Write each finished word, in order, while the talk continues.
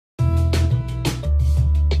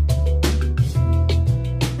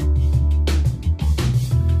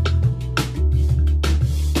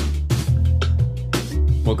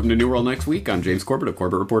Welcome to New World Next Week. I'm James Corbett of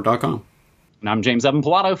Corbettreport.com. And I'm James Evan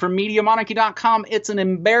Pilato from MediaMonarchy.com. It's an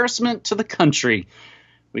embarrassment to the country.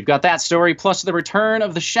 We've got that story, plus the return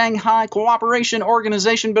of the Shanghai Cooperation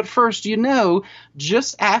Organization. But first,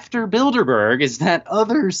 just after Bilderberg is that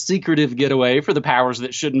other secretive getaway for the powers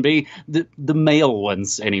that shouldn't be, the male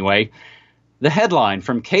ones anyway. The headline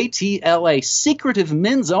from KTLA, secretive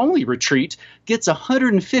men's-only retreat gets a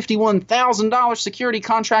 $151,000 security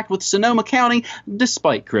contract with Sonoma County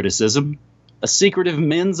despite criticism. A secretive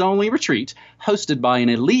men's-only retreat hosted by an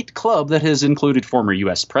elite club that has included former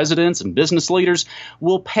U.S. presidents and business leaders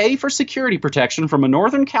will pay for security protection from a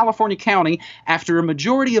Northern California county after a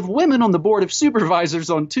majority of women on the Board of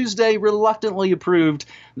Supervisors on Tuesday reluctantly approved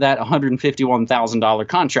that $151,000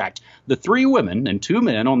 contract. The 3 women and 2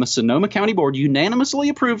 men on the Sonoma County Board unanimously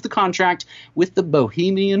approved the contract with the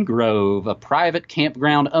Bohemian Grove, a private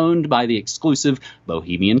campground owned by the exclusive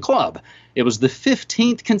Bohemian Club. It was the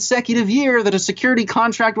 15th consecutive year that a security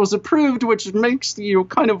contract was approved, which makes you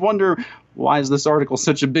kind of wonder, why is this article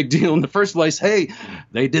such a big deal in the first place? Hey,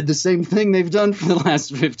 they did the same thing they've done for the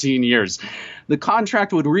last 15 years. The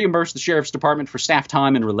contract would reimburse the sheriff's department for staff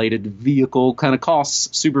time and related vehicle kind of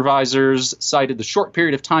costs. Supervisors cited the short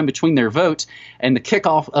period of time between their vote and the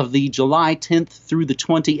kickoff of the July 10th through the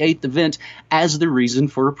 28th event as the reason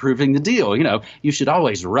for approving the deal. You should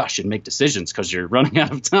always rush and make decisions because you're running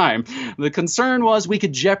out of time. The concern was we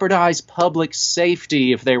could jeopardize public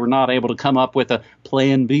safety if they were not able to come up with a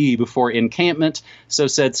plan B before encampment, so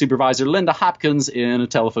said Supervisor Linda Hopkins in a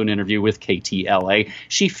telephone interview with KTLA.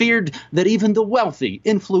 She feared that even the wealthy,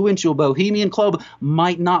 influential Bohemian Club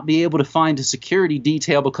might not be able to find a security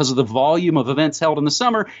detail because of the volume of events held in the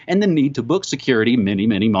summer and the need to book security many,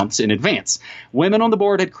 many months in advance. Women on the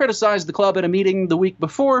board had criticized the club at a meeting the week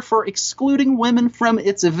before for excluding women from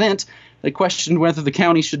its event. They questioned whether the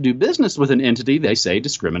county should do business with an entity they say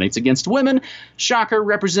discriminates against women. Shocker,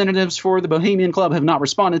 representatives for the Bohemian Club have not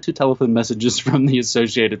responded to telephone messages from the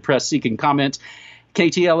Associated Press seeking comment.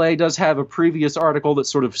 KTLA does have a previous article that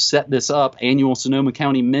sort of set this up. Annual Sonoma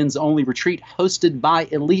County men's only retreat hosted by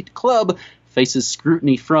elite club faces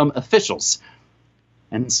scrutiny from officials.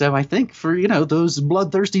 And so I think for, those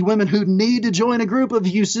bloodthirsty women who need to join a group of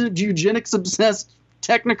eugenics-obsessed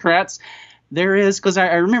technocrats, there is, because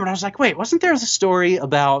I remembered, I was like, wait, wasn't there a story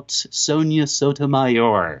about Sonia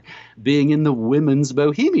Sotomayor being in the Women's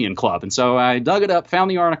Bohemian Club? And so I dug it up,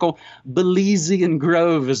 found the article. Bohemian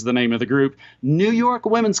Grove is the name of the group. New York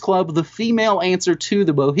Women's Club, the female answer to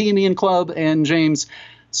the Bohemian Club. And James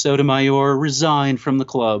Sotomayor resigned from the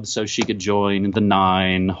club so she could join the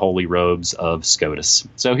 9 holy robes of SCOTUS.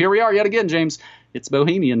 So here we are yet again, James. It's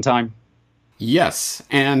Bohemian time. Yes,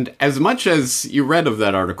 and as much as you read of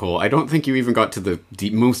that article, I don't think you even got to the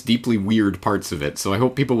most deeply weird parts of it, so I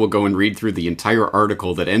hope people will go and read through the entire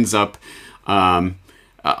article that ends up,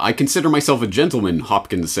 I consider myself a gentleman,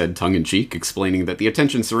 Hopkins said tongue-in-cheek, explaining that the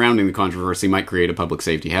attention surrounding the controversy might create a public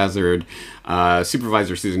safety hazard.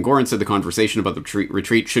 Supervisor Susan Gorin said the conversation about the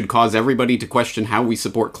retreat should cause everybody to question how we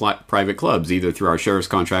support private clubs, either through our sheriff's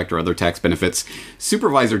contract or other tax benefits.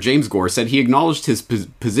 Supervisor James Gore said he acknowledged his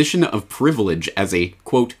position of privilege as a,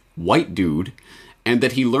 quote, white dude, and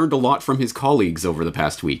that he learned a lot from his colleagues over the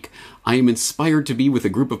past week. I am inspired to be with a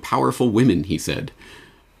group of powerful women, he said.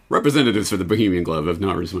 Representatives for the Bohemian Club have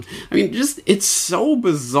not responded. I mean, it's so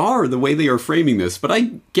bizarre the way they are framing this, but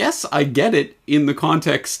I guess I get it in the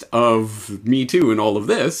context of Me Too and all of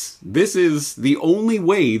this. This is the only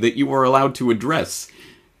way that you are allowed to address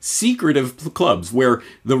secretive clubs where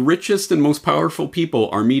the richest and most powerful people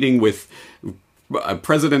are meeting with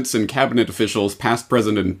presidents and cabinet officials, past,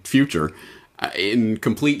 present, and future, in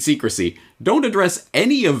complete secrecy. Don't address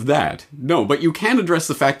any of that. No, but you can address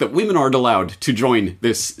the fact that women aren't allowed to join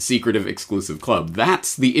this secretive, exclusive club.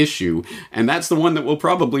 That's the issue, and that's the one that will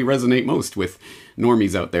probably resonate most with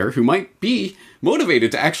normies out there who might be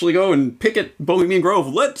motivated to actually go and picket Bohemian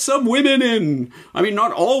Grove. Let some women in! I mean,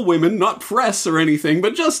 not all women, not press or anything,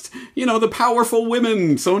 but just, the powerful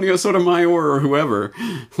women, Sonia Sotomayor or whoever.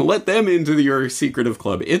 Let them into your secretive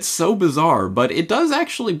club. It's so bizarre, but it does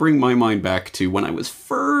actually bring my mind back to when I was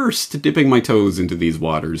first dipping my toes into these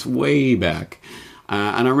waters, way back.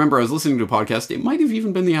 And I remember I was listening to a podcast, it might have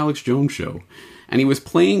even been the Alex Jones Show, and he was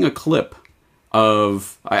playing a clip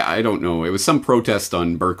of, I don't know, it was some protest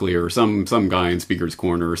on Berkeley or some guy in Speaker's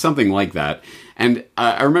Corner or something like that. And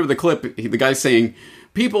I remember the clip, the guy saying,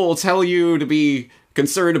 people tell you to be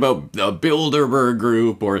concerned about the Bilderberg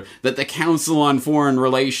Group or that the Council on Foreign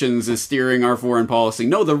Relations is steering our foreign policy.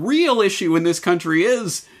 No, the real issue in this country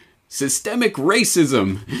is systemic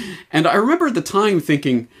racism. And I remember at the time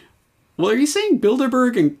thinking, well, are you saying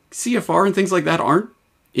Bilderberg and CFR and things like that aren't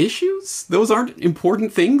issues? Those aren't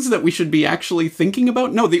important things that we should be actually thinking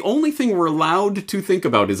about? No, the only thing we're allowed to think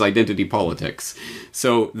about is identity politics.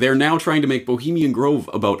 So they're now trying to make Bohemian Grove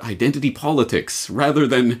about identity politics rather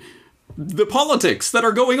than the politics that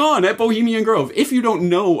are going on at Bohemian Grove. If you don't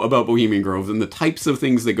know about Bohemian Grove and the types of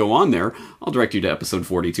things that go on there, I'll direct you to episode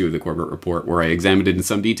 42 of the Corbett Report, where I examined it in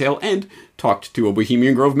some detail and talked to a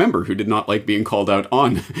Bohemian Grove member who did not like being called out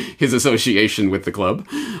on his association with the club.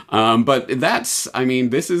 But this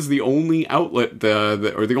is the only outlet,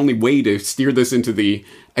 or the only way to steer this into the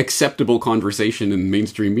acceptable conversation in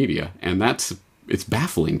mainstream media. And it's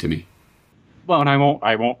baffling to me. Well, and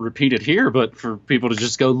I won't repeat it here, but for people to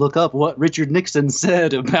just go look up what Richard Nixon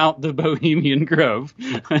said about the Bohemian Grove.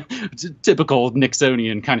 Typical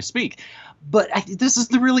Nixonian kind of speak. But this is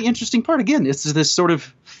the really interesting part. Again, it's this sort of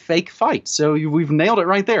fake fight. So we've nailed it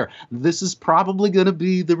right there. This is probably going to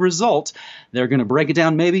be the result. They're going to break it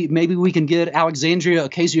down. Maybe we can get Alexandria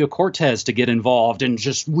Ocasio-Cortez to get involved, and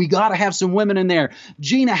we got to have some women in there.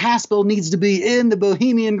 Gina Haspel needs to be in the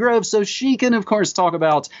Bohemian Grove so she can, of course, talk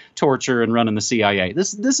about torture and running the CIA.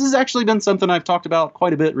 This has actually been something I've talked about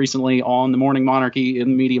quite a bit recently on the Morning Monarchy in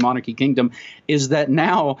the Media Monarchy Kingdom, is that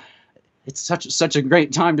now it's such a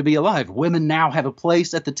great time to be alive. Women now have a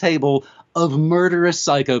place at the table of murderous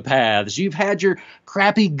psychopaths. You've had your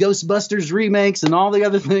crappy Ghostbusters remakes and all the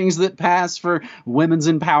other things that pass for women's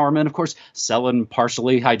empowerment. Of course, selling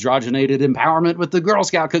partially hydrogenated empowerment with the Girl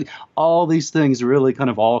Scout cookie. All these things really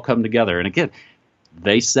kind of all come together. And again,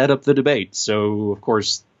 they set up the debate. So, of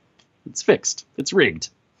course, it's fixed. It's rigged.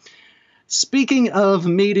 Speaking of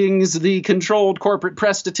meetings, the controlled corporate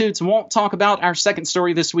prostitutes won't talk about our second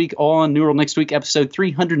story this week on New World Next Week, episode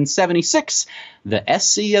 376, the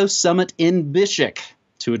SCO Summit in Bishkek,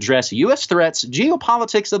 to address U.S. threats,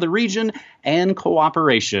 geopolitics of the region, and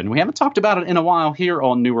cooperation. We haven't talked about it in a while here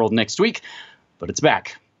on New World Next Week, but it's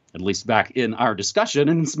back. At least back in our discussion,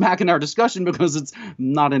 and it's back in our discussion because it's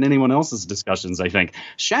not in anyone else's discussions, I think.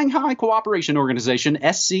 Shanghai Cooperation Organization,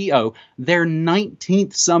 SCO, their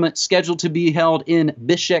 19th summit scheduled to be held in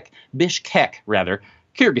Bishkek,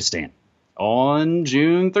 Kyrgyzstan, on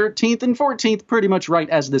June 13th and 14th, pretty much right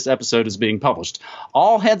as this episode is being published.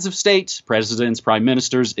 All heads of state, presidents, prime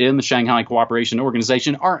ministers in the Shanghai Cooperation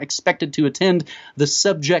Organization are expected to attend the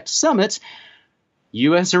subject summit.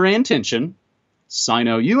 U.S.-Iran tension,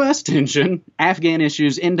 Sino-U.S. tension, Afghan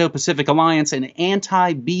issues, Indo-Pacific alliance, and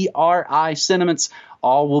anti-BRI sentiments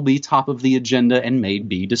all will be top of the agenda and may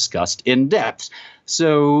be discussed in depth.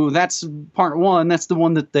 So that's part one. That's the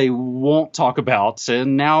one that they won't talk about.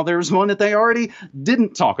 And now there's one that they already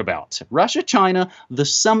didn't talk about. Russia-China, the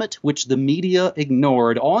summit which the media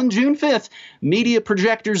ignored. On June 5th, media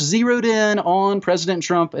projectors zeroed in on President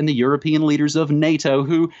Trump and the European leaders of NATO,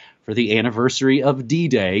 who, for the anniversary of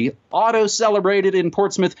D-Day, auto-celebrated in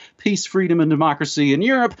Portsmouth peace, freedom, and democracy in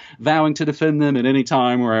Europe, vowing to defend them at any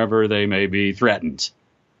time wherever they may be threatened.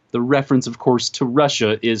 The reference, of course, to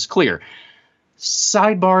Russia is clear.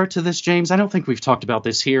 Sidebar to this, James, I don't think we've talked about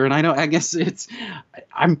this here, and I guess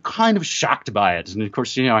I'm kind of shocked by it. And of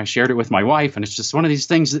course, I shared it with my wife, and it's just one of these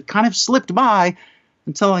things that kind of slipped by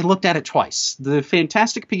until I looked at it twice. The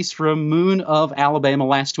fantastic piece from Moon of Alabama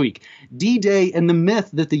last week, D-Day and the myth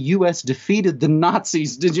that the U.S. defeated the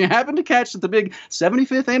Nazis. Did you happen to catch the big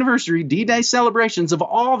 75th anniversary D-Day celebrations of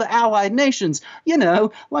all the Allied nations,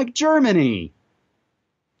 like Germany,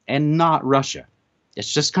 and not Russia?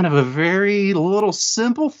 It's just kind of a very little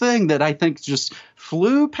simple thing that I think just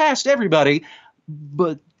flew past everybody.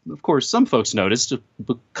 But, of course, some folks noticed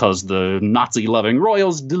because the Nazi-loving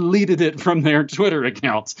royals deleted it from their Twitter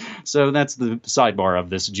accounts. So that's the sidebar of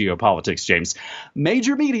this geopolitics, James.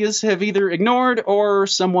 Major medias have either ignored or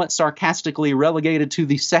somewhat sarcastically relegated to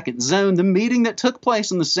the second zone the meeting that took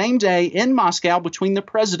place on the same day in Moscow between the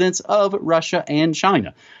presidents of Russia and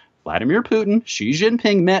China. Vladimir Putin, Xi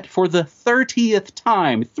Jinping met for the 30th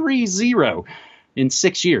time, 3-0, in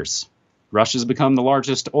 6 years. Russia's become the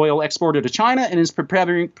largest oil exporter to China and is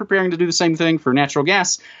preparing to do the same thing for natural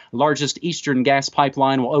gas. The largest eastern gas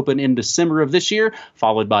pipeline will open in December of this year,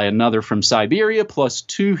 followed by another from Siberia, plus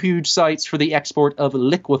 2 huge sites for the export of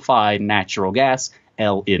liquefied natural gas,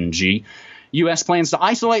 LNG. U.S. plans to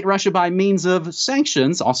isolate Russia by means of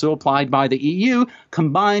sanctions, also applied by the EU,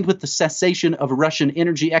 combined with the cessation of Russian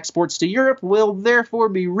energy exports to Europe, will therefore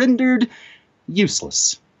be rendered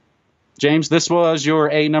useless. James, this was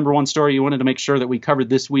your number one story you wanted to make sure that we covered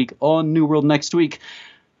this week on New World Next Week.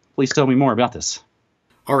 Please tell me more about this.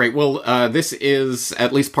 All right, well, this is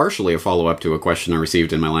at least partially a follow-up to a question I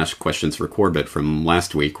received in my last questions for Corbett from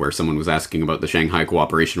last week, where someone was asking about the Shanghai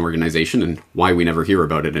Cooperation Organization and why we never hear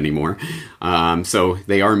about it anymore. So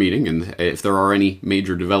they are meeting, and if there are any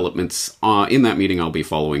major developments in that meeting, I'll be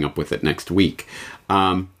following up with it next week.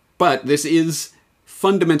 But this is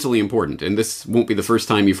fundamentally important, and this won't be the first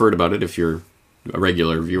time you've heard about it if you're a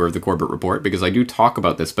regular viewer of the Corbett Report, because I do talk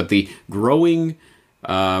about this, but the growing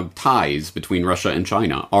ties between Russia and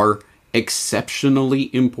China are exceptionally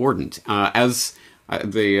important. As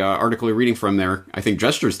the article you're reading from there, I think,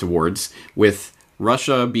 gestures towards, with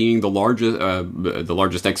Russia being the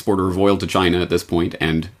largest exporter of oil to China at this point,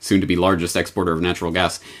 and soon to be largest exporter of natural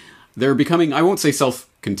gas, they're becoming, I won't say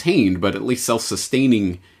self-contained, but at least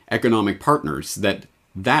self-sustaining economic partners.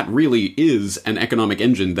 That really is an economic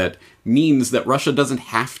engine that means that Russia doesn't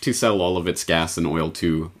have to sell all of its gas and oil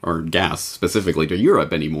to, or gas specifically, to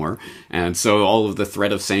Europe anymore. And so all of the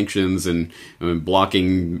threat of sanctions and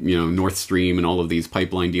blocking, North Stream and all of these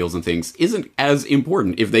pipeline deals and things isn't as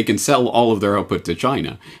important if they can sell all of their output to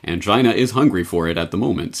China. And China is hungry for it at the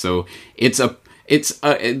moment. So it's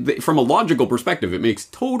from a logical perspective, it makes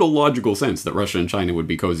total logical sense that Russia and China would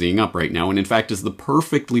be cozying up right now, and in fact is the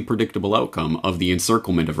perfectly predictable outcome of the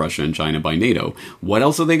encirclement of Russia and China by NATO. What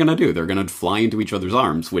else are they going to do? They're going to fly into each other's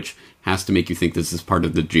arms, which has to make you think this is part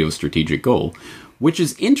of the geostrategic goal, which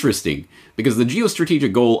is interesting, because the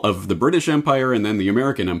geostrategic goal of the British Empire and then the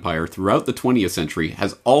American Empire throughout the 20th century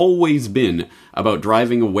has always been about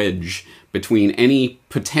driving a wedge between any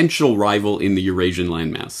potential rival in the Eurasian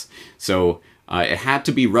landmass. So it had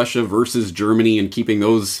to be Russia versus Germany and keeping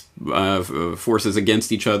those forces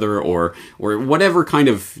against each other, or whatever kind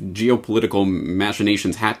of geopolitical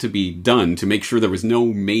machinations had to be done to make sure there was no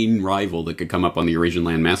main rival that could come up on the Eurasian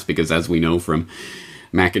landmass, because as we know from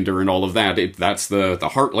Mackinder and all of that, that's the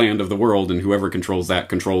heartland of the world, and whoever controls that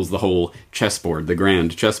controls the whole chessboard, the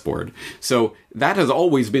grand chessboard. So that has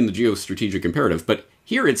always been the geostrategic imperative, but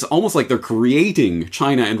here it's almost like they're creating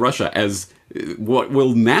China and Russia as what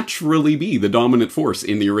will naturally be the dominant force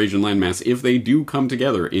in the Eurasian landmass if they do come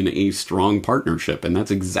together in a strong partnership, and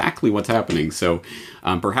that's exactly what's happening. So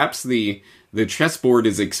perhaps the chessboard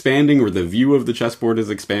is expanding, or the view of the chessboard is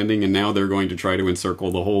expanding, and now they're going to try to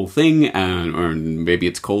encircle the whole thing, or maybe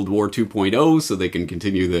it's Cold War 2.0, so they can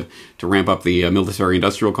continue to ramp up the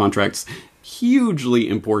military-industrial contracts. Hugely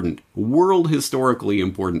important, world historically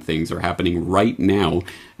important things are happening right now,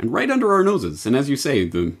 and right under our noses. And as you say,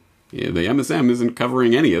 the MSM isn't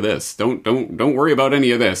covering any of this. Don't worry about any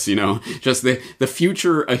of this, Just the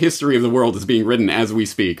future history of the world is being written as we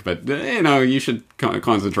speak. But, you should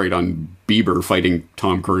concentrate on Bieber fighting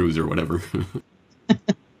Tom Cruise or whatever.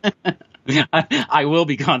 I will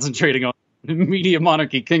be concentrating on Media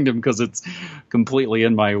Monarchy Kingdom because it's completely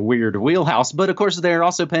in my weird wheelhouse. But, of course, they're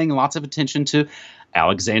also paying lots of attention to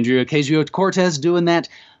Alexandria Ocasio-Cortez doing that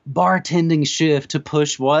bartending shift to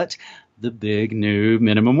push what? The big new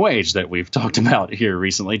minimum wage that we've talked about here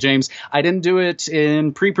recently. James, I didn't do it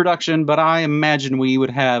in pre-production, but I imagine we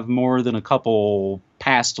would have more than a couple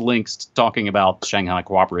past links talking about the Shanghai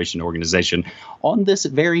Cooperation Organization on this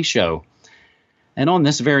very show. And on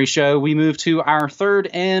this very show, we move to our third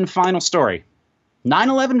and final story.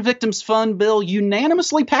 9/11 Victims Fund bill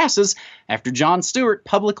unanimously passes after Jon Stewart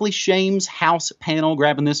publicly shames House panel.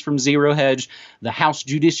 Grabbing this from Zero Hedge, the House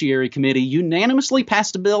Judiciary Committee unanimously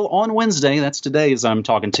passed a bill on Wednesday, that's today as I'm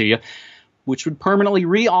talking to you, which would permanently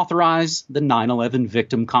reauthorize the 9/11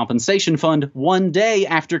 Victim Compensation Fund 1 day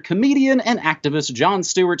after comedian and activist Jon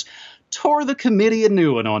Stewart tore the committee a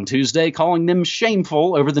new one on Tuesday, calling them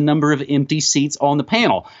shameful over the number of empty seats on the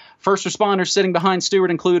panel. First responders sitting behind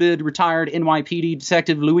Stewart included retired NYPD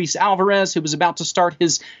Detective Luis Alvarez, who was about to start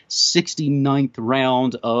his 69th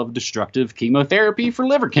round of destructive chemotherapy for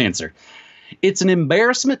liver cancer. It's an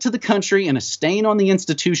embarrassment to the country and a stain on the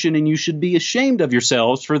institution, and you should be ashamed of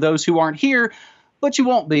yourselves for those who aren't here, but you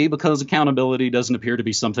won't be because accountability doesn't appear to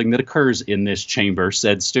be something that occurs in this chamber,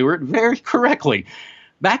 said Stewart very correctly.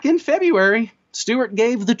 Back in February, Stewart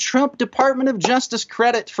gave the Trump Department of Justice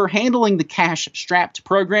credit for handling the cash-strapped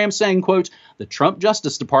program, saying, quote, "The Trump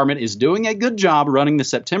Justice Department is doing a good job running the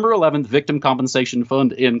September 11th Victim Compensation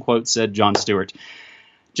Fund," end quote, said Jon Stewart.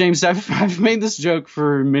 James, I've made this joke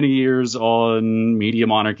for many years on Media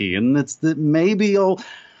Monarchy, and it's that maybe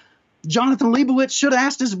Jonathan Leibowitz should have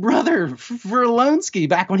asked his brother for a loan ski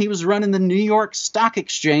back when he was running the New York Stock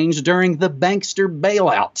Exchange during the bankster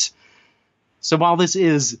bailout. So while this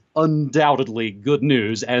is undoubtedly good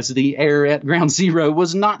news, as the air at Ground Zero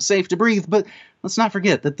was not safe to breathe, but let's not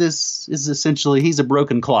forget that this is essentially, he's a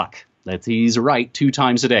broken clock. He's right 2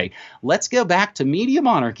 times a day. Let's go back to Media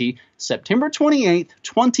Monarchy, September 28th,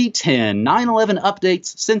 2010. 9/11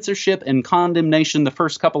 updates, censorship, and condemnation. The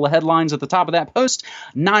first couple of headlines at the top of that post.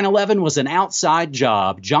 9/11 was an outside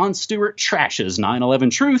job. Jon Stewart trashes 9/11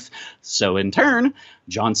 truth. So in turn,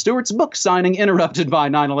 Jon Stewart's book signing interrupted by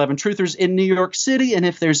 9/11 truthers in New York City. And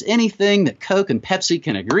if there's anything that Coke and Pepsi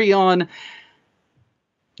can agree on,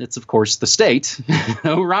 it's, of course, the state.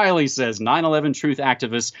 O'Reilly says 9/11 truth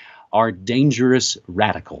activists are dangerous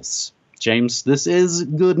radicals. James, this is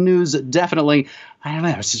good news, definitely. I don't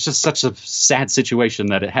know. It's just such a sad situation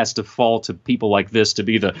that it has to fall to people like this to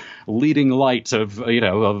be the leading light of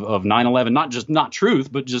 9/11. Not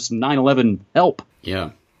truth, but just 9/11 help.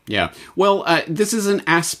 Yeah. Yeah. Well, this is an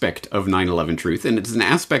aspect of 9/11 truth, and it's an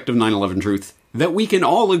aspect of 9/11 truth that we can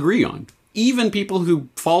all agree on. Even people who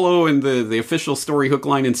follow in the official story hook,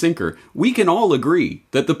 line, and sinker, we can all agree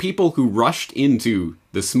that the people who rushed into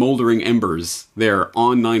the smoldering embers there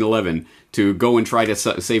on 9/11 to go and try to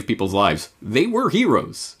save people's lives, they were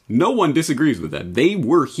heroes. No one disagrees with that. They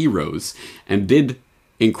were heroes and did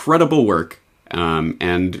incredible work.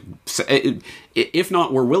 And if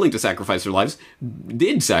not were willing to sacrifice their lives,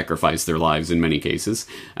 did sacrifice their lives in many cases,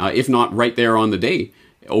 if not right there on the day,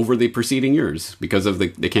 over the preceding years because of the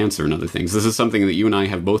cancer and other things. This is something that you and I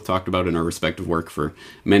have both talked about in our respective work for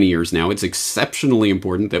many years now. It's exceptionally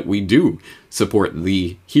important that we do support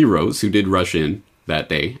the heroes who did rush in that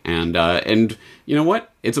day. And you know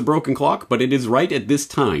what? It's a broken clock, but it is right at this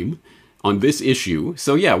time on this issue.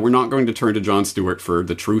 So yeah, we're not going to turn to Jon Stewart for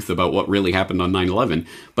the truth about what really happened on 9/11.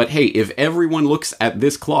 But hey, if everyone looks at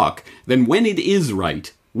this clock, then when it is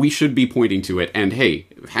right, we should be pointing to it. And hey,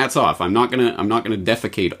 hats off. I'm not gonna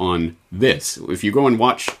defecate on this. If you go and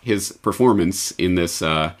watch his performance in this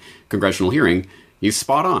congressional hearing, he's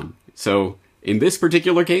spot on. So in this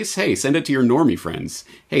particular case, hey, send it to your normie friends.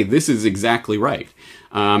 Hey, this is exactly right.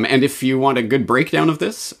 And if you want a good breakdown of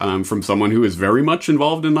this from someone who is very much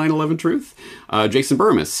involved in 9/11 truth, Jason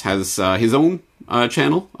Burmis has his own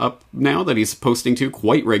channel up now that he's posting to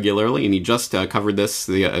quite regularly, and he just covered this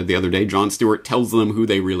the other day. Jon Stewart tells them who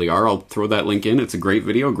they really are. I'll throw that link in. It's a great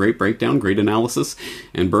video, great breakdown, great analysis.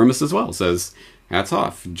 And Burmis as well says, hats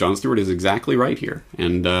off. Jon Stewart is exactly right here.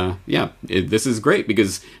 And this is great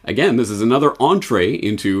because, again, this is another entree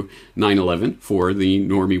into 9/11 for the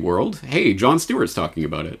normie world. Hey, Jon Stewart's talking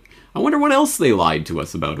about it. I wonder what else they lied to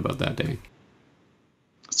us about that day.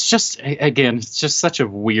 It's just, again, it's just such a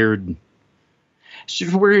weird...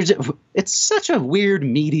 It's such a weird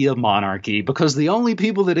media monarchy because the only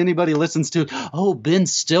people that anybody listens to, Ben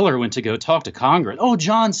Stiller went to go talk to Congress.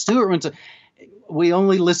 Jon Stewart went to... We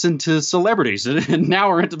only listen to celebrities, and now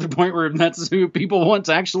we're into the point where that's who people want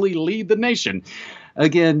to actually lead the nation.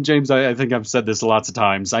 Again, James, I think I've said this lots of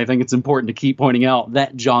times. I think it's important to keep pointing out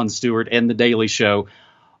that Jon Stewart and The Daily Show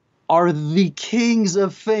are the kings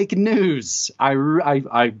of fake news.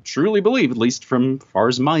 I truly believe, at least from far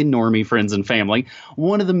as my normie friends and family,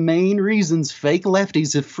 one of the main reasons fake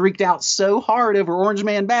lefties have freaked out so hard over Orange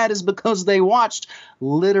Man Bad is because they watched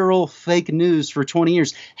literal fake news for 20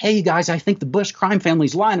 years. Hey, guys, I think the Bush crime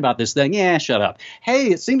family's lying about this thing. Yeah, shut up.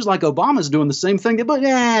 Hey, it seems like Obama's doing the same thing, but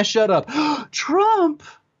yeah, shut up. Trump.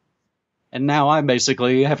 And now I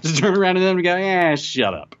basically have to turn around to them and go, yeah,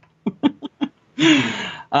 shut up.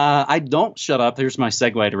 I don't shut up. Here's my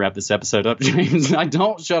segue to wrap this episode up, James. I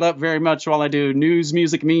don't shut up very much while I do news,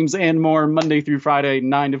 music, memes, and more Monday through Friday,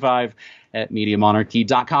 9 to 5 at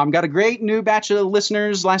MediaMonarchy.com. Got a great new batch of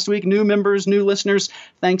listeners last week, new members, new listeners.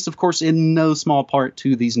 Thanks, of course, in no small part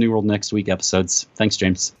to these New World Next Week episodes. Thanks,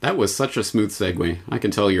 James. That was such a smooth segue. I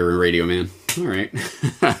can tell you're a radio man. All right.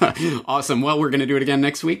 Awesome. Well, we're going to do it again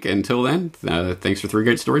next week. Until then, thanks for 3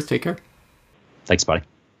 great stories. Take care. Thanks, buddy.